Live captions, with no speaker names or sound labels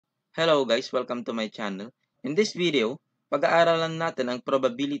Hello guys, welcome to my channel. In this video, pag-aaralan natin ang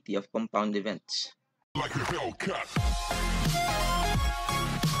probability of compound events. Like a Hellcat.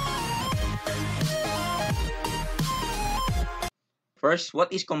 First,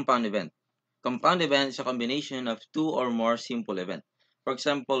 what is compound event? Compound event is a combination of two or more simple events. For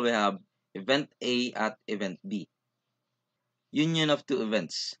example, we have event A at event B. Union of two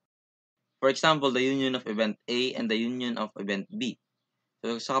events. For example, the union of event A and the union of event B.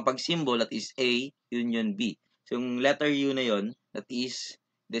 So, sa kapag symbol, that is A, union B. So, yung letter U na yon, that is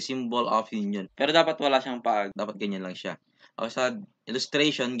the symbol of union. Pero dapat wala siyang pag, dapat ganyan lang siya. O sa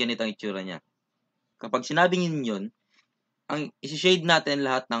illustration, ganito ang itsura niya. Kapag sinabing union, ang isi-shade natin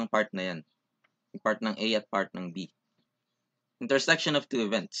lahat ng part na yan. Yung part ng A at part ng B. Intersection of two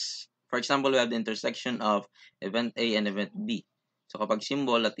events. For example, we have the intersection of event A and event B. So, kapag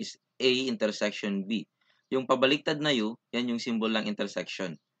symbol, that is A intersection B. Yung pabaliktad na U, yan yung symbol ng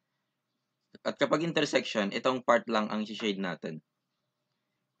intersection. At kapag intersection, itong part lang ang shade natin.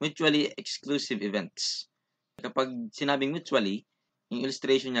 Mutually exclusive events. Kapag sinabing mutually, yung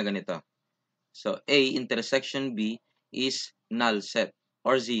illustration niya ganito. So, A intersection B is null set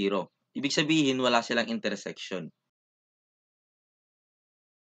or zero. Ibig sabihin, wala silang intersection.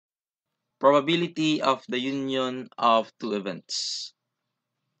 Probability of the union of two events,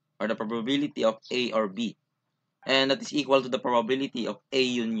 or the probability of A or B. And that is equal to the probability of A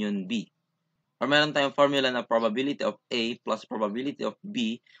union B. Or meron tayong formula na probability of A plus probability of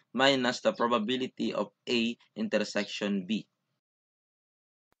B minus the probability of A intersection B.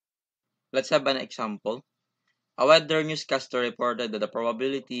 Let's have an example. A weather newscaster reported that the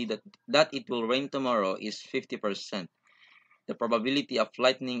probability that it will rain tomorrow is 50%. The probability of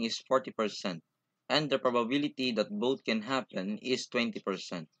lightning is 40%. And the probability that both can happen is 20%.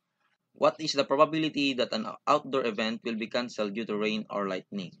 What is the probability that an outdoor event will be cancelled due to rain or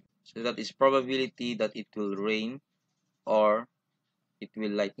lightning? So that is probability that it will rain or it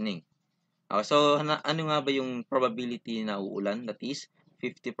will lightning. So, ano nga ba yung probability na uulan? That is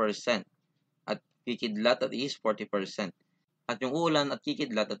 50%. At kikidlat, that is 40%. At yung uulan at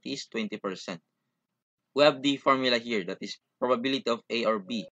kikidlat, that is 20%. We have the formula here, that is probability of A or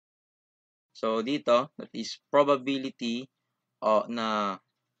B. So, dito, that is probability na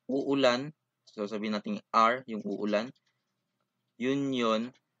uulan. So, sabihin natin R, yung uulan.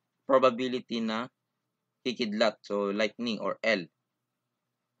 Yun, probability na kikidlat. So, lightning or L.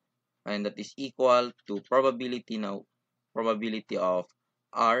 And that is equal to probability of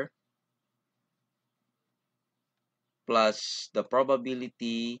R plus the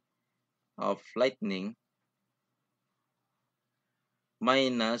probability of lightning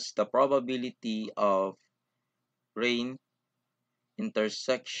minus the probability of rain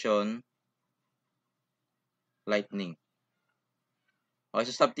intersection lightning. Okay,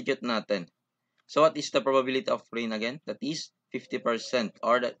 so substitute natin. So what is the probability of rain again? That is 50%,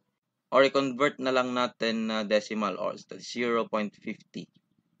 or i-convert na lang natin na decimal, or that is 0.50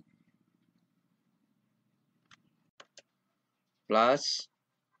 plus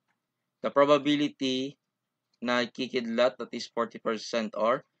the probability na kikidlat, that is 40%,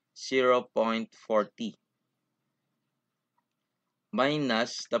 or 0.40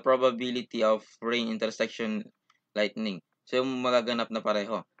 minus the probability of rain intersection lightning. So, yung magaganap na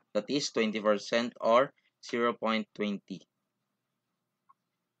pareho, that is 20% or 0.20.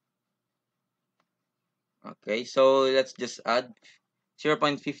 Okay, so let's just add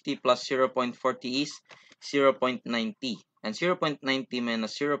 0.50 plus 0.40 is 0.90. And 0.90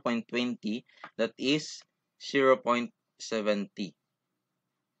 minus 0.20, that is 0.70.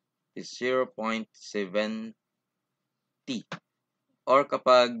 Is 0.70. Or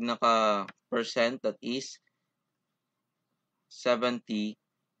kapag naka-percent, that is 70%.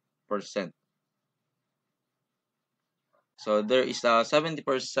 So there is a 70%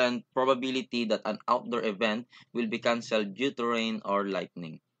 probability that an outdoor event will be cancelled due to rain or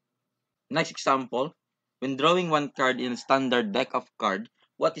lightning. Next example, when drawing one card in a standard deck of cards,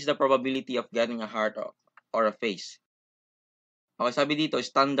 what is the probability of getting a heart or a face? Okay, sabi dito,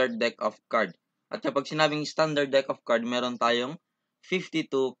 standard deck of card. At kapag sinabing standard deck of card, meron tayong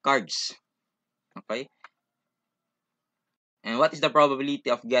 52 cards. Okay? And what is the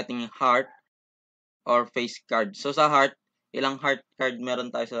probability of getting heart or face card? So sa heart, ilang heart card meron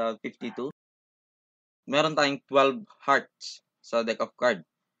tayo sa 52? Meron tayong 12 hearts sa deck of card.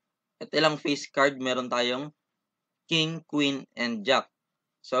 At ilang face card meron tayong king, queen, and jack.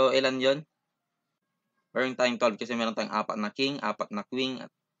 So ilan yon? Meron tayong 12 kasi meron tayong 4 na king, 4 na queen,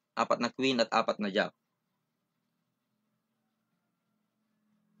 4 na queen, at 4 na jack.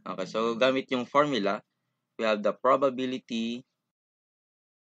 Okay, so gamit yung formula, we have the probability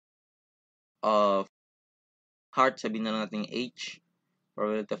of heart, sabihin na lang natin H,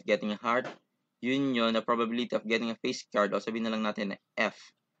 probability of getting a heart, union, the probability of getting a face card, o sabihin na lang natin F.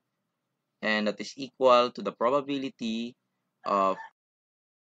 And that is equal to the probability of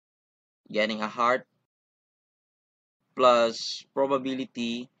getting a heart plus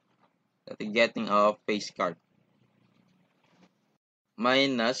probability that is getting a face card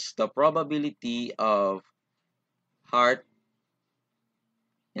minus the probability of heart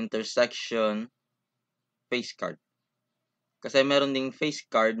intersection face card. Kasi meron ding face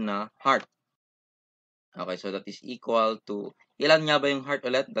card na heart. Okay, so that is equal to, ilan nga ba yung heart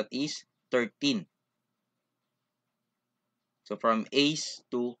ulit? That is 13. So from ace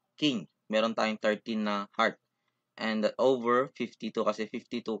to king, meron tayong 13 na heart. And over 52 kasi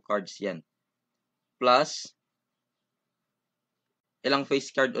 52 cards yan. Plus, ilang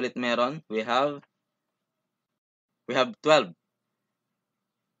face card ulit meron? We have 12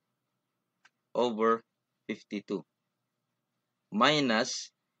 over 52.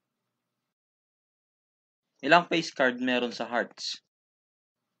 Minus, ilang face card meron sa hearts?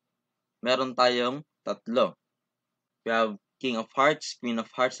 Meron tayong tatlo. We have king of hearts, queen of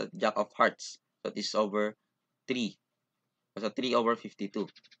hearts, at jack of hearts. That is over 3. So 3 over 52.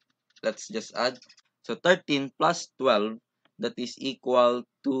 Let's just add. So 13 plus 12, that is equal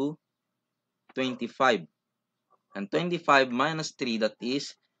to 25. And 25 minus 3, that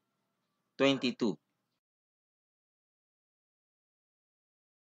is 22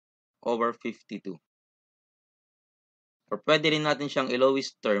 over 52. Or pwede rin natin siyang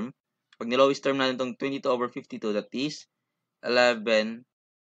i-lowest term. Pag ni-lowest term natin itong 22 over 52, that is 11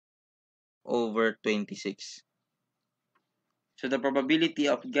 over 26. So the probability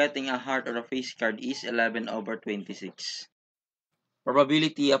of getting a heart or a face card is 11 over 26.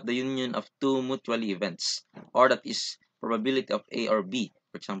 Probability of the union of two mutual events, or that is probability of A or B,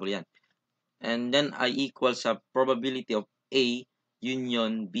 for example yan. And then I equals sa probability of A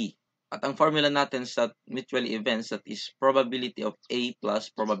union B. At ang formula natin sa mutual events, that is probability of A plus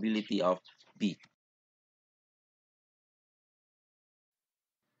probability of B.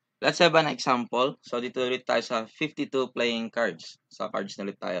 Let's have an example. So dito ulit tayo sa 52 playing cards. Sa cards na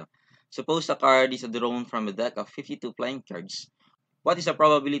ulit tayo. Suppose a card is drawn from a deck of 52 playing cards. What is the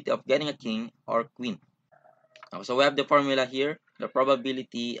probability of getting a king or queen? So we have the formula here. The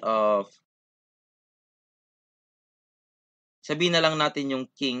probability of, sabihin na lang natin yung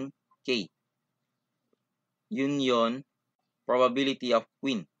king, K. Union, probability of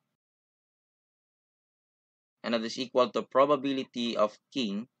queen. And that is equal to probability of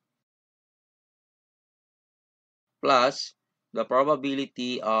king plus the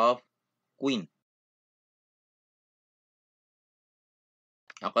probability of queen.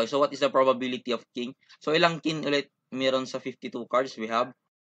 Okay, so what is the probability of king? So ilang king ulit meron sa 52 cards? We have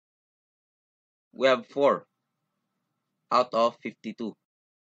 4 out of 52.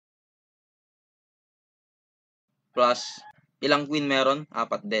 Plus, ilang queen meron?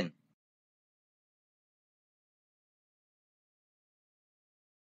 4 din.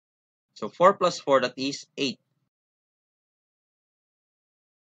 So 4 plus 4, that is 8.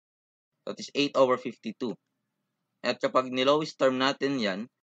 That is 8 over 52. At kapag nilowest term natin yan,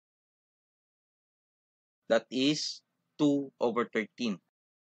 that is 2 over 13.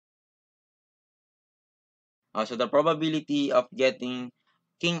 So the probability of getting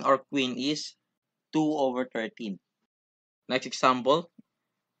king or queen is 2 over 13. Next example.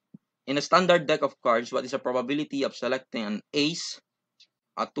 In a standard deck of cards, what is the probability of selecting an ace,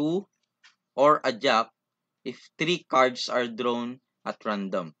 a 2, or a jack if 3 cards are drawn at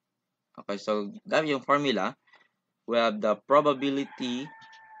random? Okay, so gamit yung formula, we have the probability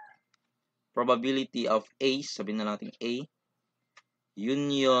of ace, sabihin na natin A,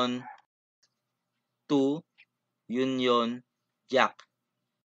 union 2, union jack.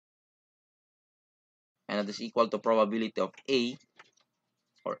 And that is equal to probability of A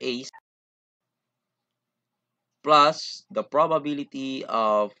or ace plus the probability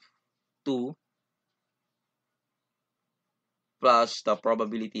of 2 plus the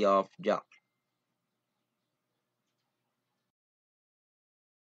probability of jack.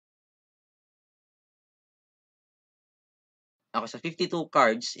 Ako sa 52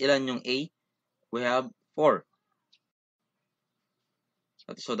 cards, ilan yung A? We have 4.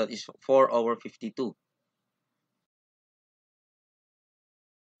 So that is 4 over 52.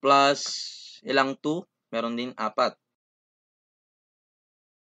 Plus, ilang 2? Meron din 4.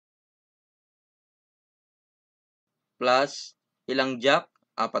 Plus, ilang jack?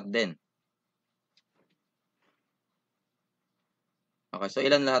 4 din. Okay, so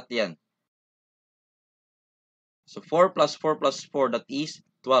ilan lahat yan? So 4 plus 4 plus 4, that is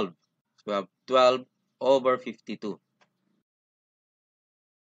 12. So we have 12 over 52.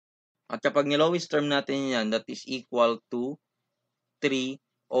 At kapag nilowest term natin yan, that is equal to 3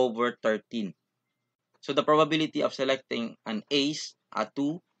 over 13. So the probability of selecting an ace, a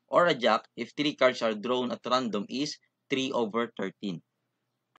 2, or a jack if 3 cards are drawn at random is 3 over 13.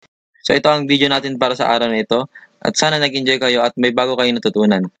 So ito ang video natin para sa araw na ito. At sana nag-enjoy kayo at may bago kayo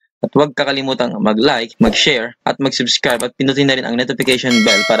natutunan. At huwag kakalimutang mag-like, mag-share, at mag-subscribe at pinutin na rin ang notification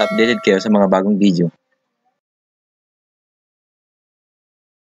bell para updated kayo sa mga bagong video.